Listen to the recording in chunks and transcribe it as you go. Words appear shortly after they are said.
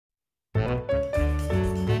Hi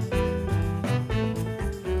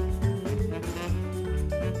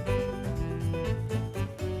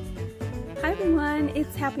everyone,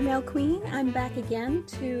 it's Happymailqueen. I'm back again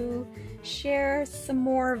to share some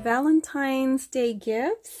more Valentine's Day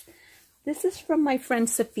gifts. This is from my friend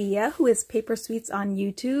Sophia, who is Paper Sweets on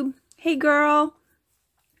YouTube. Hey girl!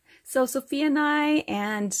 So Sophia and I,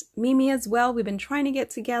 and Mimi as well, we've been trying to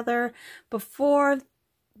get together before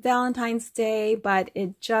Valentine's Day, but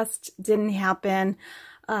it just didn't happen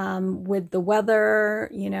with the weather,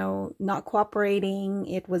 you know, not cooperating.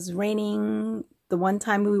 It was raining the one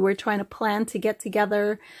time we were trying to plan to get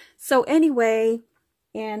together. So anyway,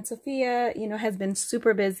 and Sophia, you know, has been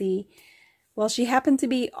super busy. Well, she happened to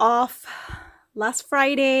be off last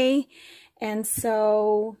Friday, and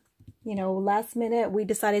so, you know, last minute we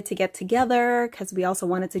decided to get together because we also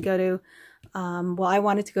wanted to go to, well, I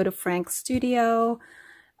wanted to go to Frank's studio,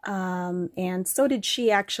 and so did she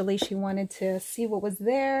actually. She wanted to see what was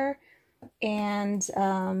there, and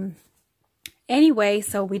anyway,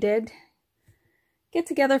 so we did get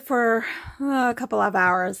together for a couple of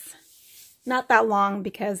hours. Not that long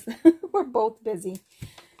because we're both busy.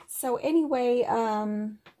 So anyway,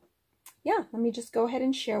 yeah, let me just go ahead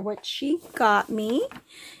and share what she got me.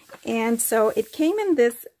 And so it came in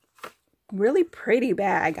this really pretty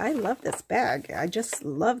bag. I love this bag. I just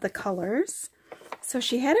love the colors. So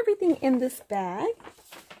she had everything in this bag.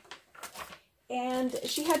 And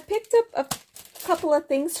she had picked up a couple of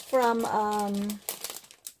things from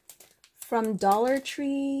Dollar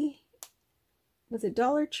Tree. Was it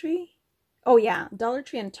Dollar Tree? Oh yeah, Dollar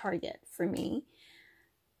Tree and Target for me.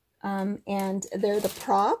 And they're the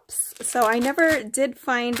props. So I never did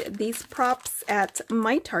find these props at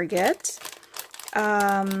my Target.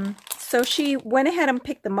 So she went ahead and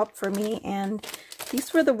picked them up for me, and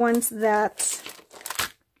these were the ones that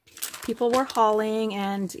people were hauling,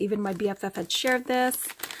 and even my BFF had shared this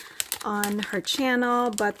on her channel.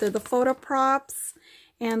 But they're the photo props,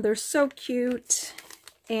 and they're so cute,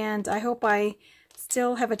 and I hope I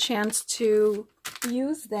still have a chance to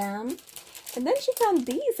use them. And then she found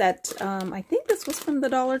these at, I think this was from the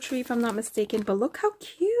Dollar Tree if I'm not mistaken, but look how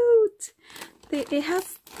cute. It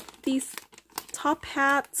has these top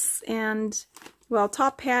hats and, well,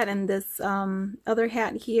 top hat and this other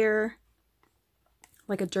hat here,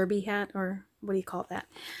 like a derby hat, or what do you call that?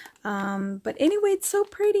 But anyway, it's so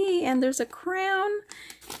pretty, and there's a crown,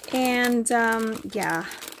 and yeah,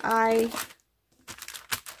 I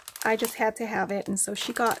just had to have it, and so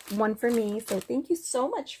she got one for me, so thank you so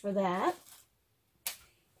much for that.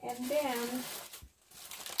 And then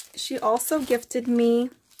she also gifted me,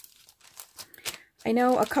 I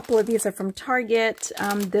know a couple of these are from Target,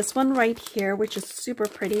 this one right here, which is super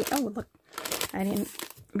pretty. Oh, look, I didn't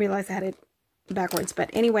realize I had it backwards, but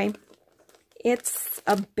anyway, it's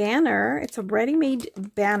a banner. It's a ready-made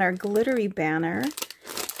banner, glittery banner,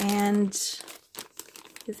 and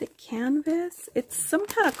is it canvas? It's some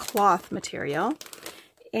kind of cloth material,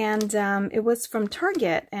 and it was from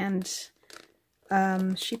Target, and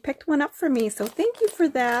she picked one up for me, so thank you for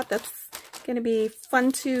that. That's going to be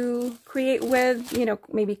fun to create with, you know,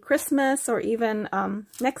 maybe Christmas or even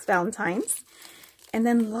next Valentine's. And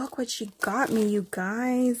then look what she got me, you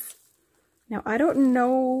guys. Now, I don't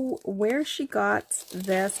know where she got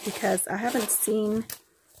this because I haven't seen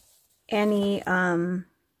any,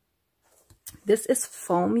 this is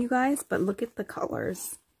foam, you guys, but look at the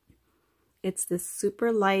colors. It's this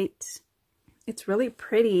super light, it's really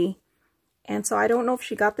pretty. And so I don't know if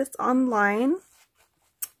she got this online,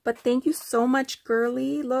 but thank you so much,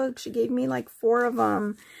 Girlie. Look, she gave me like 4 of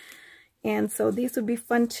them. And so these would be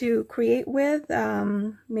fun to create with,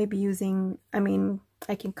 maybe using, I mean,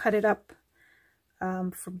 I can cut it up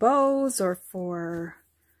for bows or for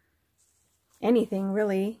anything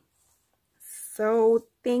really. So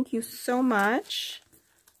thank you so much.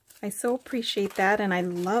 I so appreciate that, and I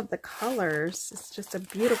love the colors. It's just a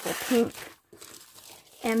beautiful pink.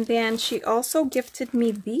 And then she also gifted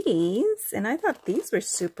me these, and I thought these were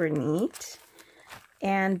super neat.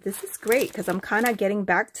 And this is great because I'm kind of getting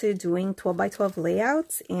back to doing 12 by 12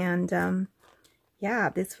 layouts, and yeah,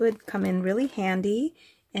 this would come in really handy.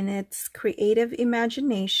 And it's Creative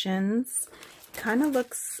Imaginations. Kind of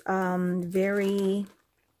looks very,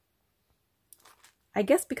 I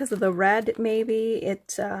guess because of the red, maybe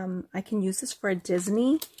it I can use this for a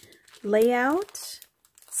Disney layout,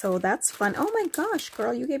 so that's fun. Oh my gosh,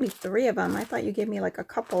 girl, you gave me 3 of them. I thought you gave me like a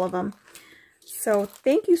couple of them. So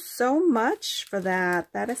thank you so much for that.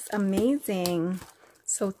 That is amazing.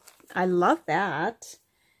 So I love that.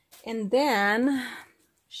 And then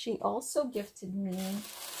she also gifted me,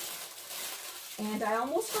 and I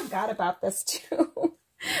almost forgot about this too,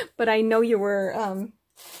 but I know you were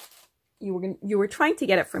trying to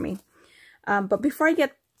get it for me. But before I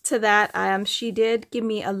get to that, she did give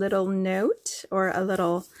me a little note, or a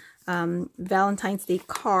little Valentine's Day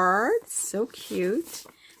card. So cute.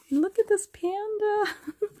 And look at this panda.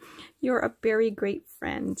 You're a very great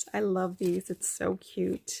friend. I love these. It's so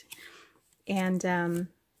cute. And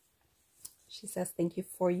she says thank you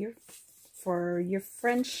for your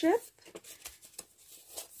friendship.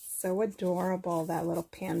 So adorable, that little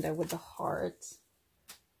panda with the heart.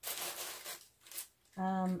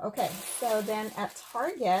 Okay, so then at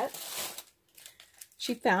Target,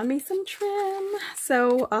 she found me some trim.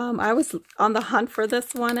 So I was on the hunt for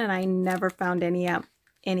this one, and I never found any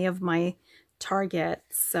of my Target.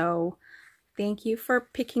 So thank you for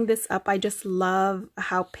picking this up. I just love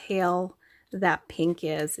how pale that pink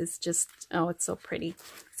is. It's just, oh, it's so pretty.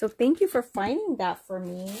 So thank you for finding that for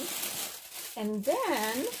me. And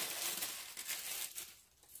then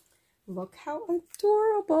look how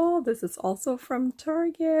adorable. This is also from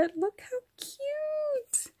Target. Look how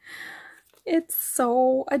cute. It's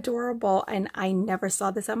so adorable. And I never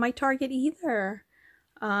saw this at my Target either.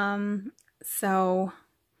 So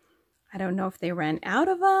I don't know if they ran out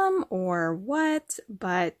of them or what,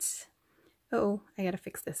 but oh, I gotta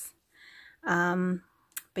fix this.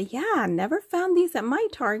 But yeah, never found these at my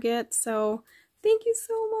Target. So thank you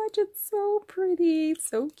so much. It's so pretty,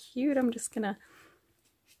 so cute. I'm just gonna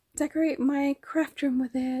decorate my craft room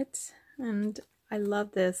with it. And I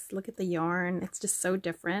love this. Look at the yarn. It's just so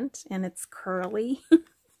different, and it's curly.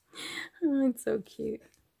 Oh, it's so cute.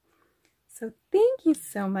 So thank you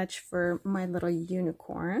so much for my little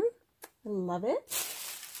unicorn. I love it.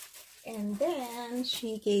 And then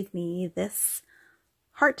she gave me this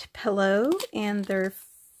heart pillow, and they're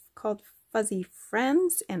called Fuzzy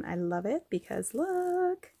Friends, and I love it because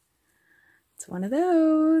look, it's one of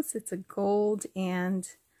those. It's a gold and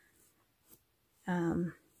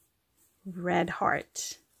red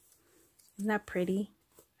heart. Isn't that pretty?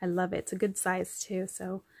 I love it. It's a good size too.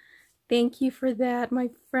 So thank you for that, my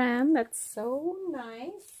friend. That's so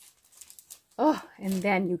nice. Oh, and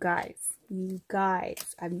then you guys,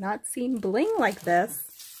 I've not seen bling like this.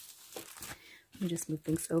 Let me just move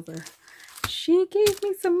things over. She gave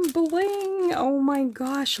me some bling. Oh my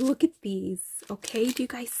gosh, look at these. Okay, do you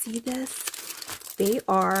guys see this? They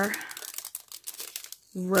are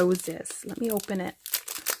roses. Let me open it.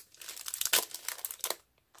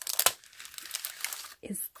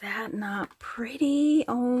 Is that not pretty?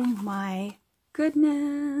 Oh my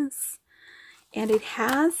goodness. And it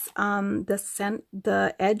has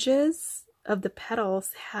the edges of the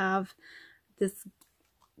petals have this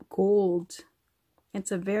gold.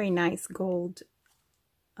 It's a very nice gold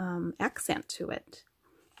accent to it.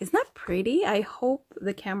 Isn't that pretty? I hope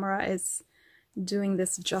the camera is doing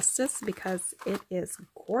this justice because it is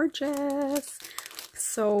gorgeous.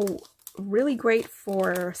 So really great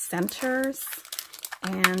for centers,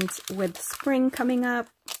 and with spring coming up,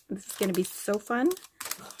 this is going to be so fun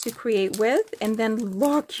to create with. And then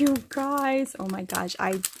look, you guys, oh my gosh,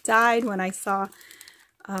 I died when I saw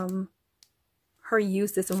her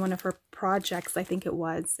use this in one of her projects, I think it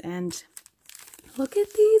was. And look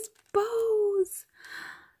at these bows.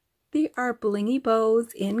 They are blingy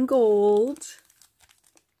bows in gold,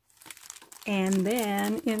 and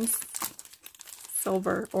then in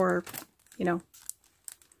silver, or you know,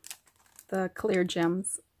 the clear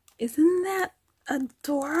gems. Isn't that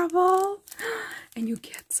adorable? And you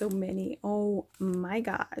get so many. Oh my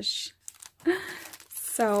gosh.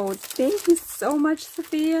 So thank you so much,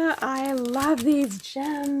 Sophia. I love these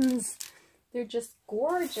gems. They're just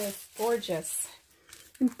gorgeous, gorgeous.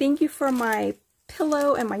 And thank you for my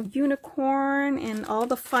pillow and my unicorn and all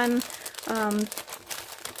the fun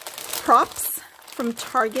props from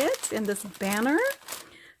Target and this banner.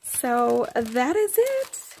 So that is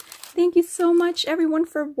it. Thank you so much, everyone,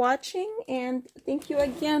 for watching. And thank you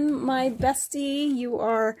again, my bestie. You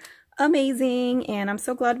are amazing. And I'm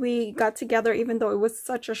so glad we got together, even though it was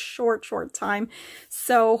such a short time.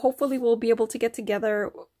 So hopefully we'll be able to get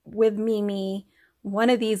together with Mimi one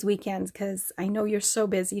of these weekends, because I know you're so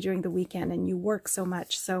busy during the weekend and you work so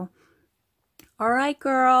much. So, all right,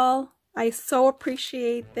 girl. I so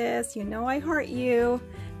appreciate this. You know I heart you.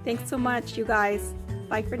 Thanks so much, you guys.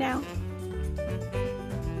 Bye for now.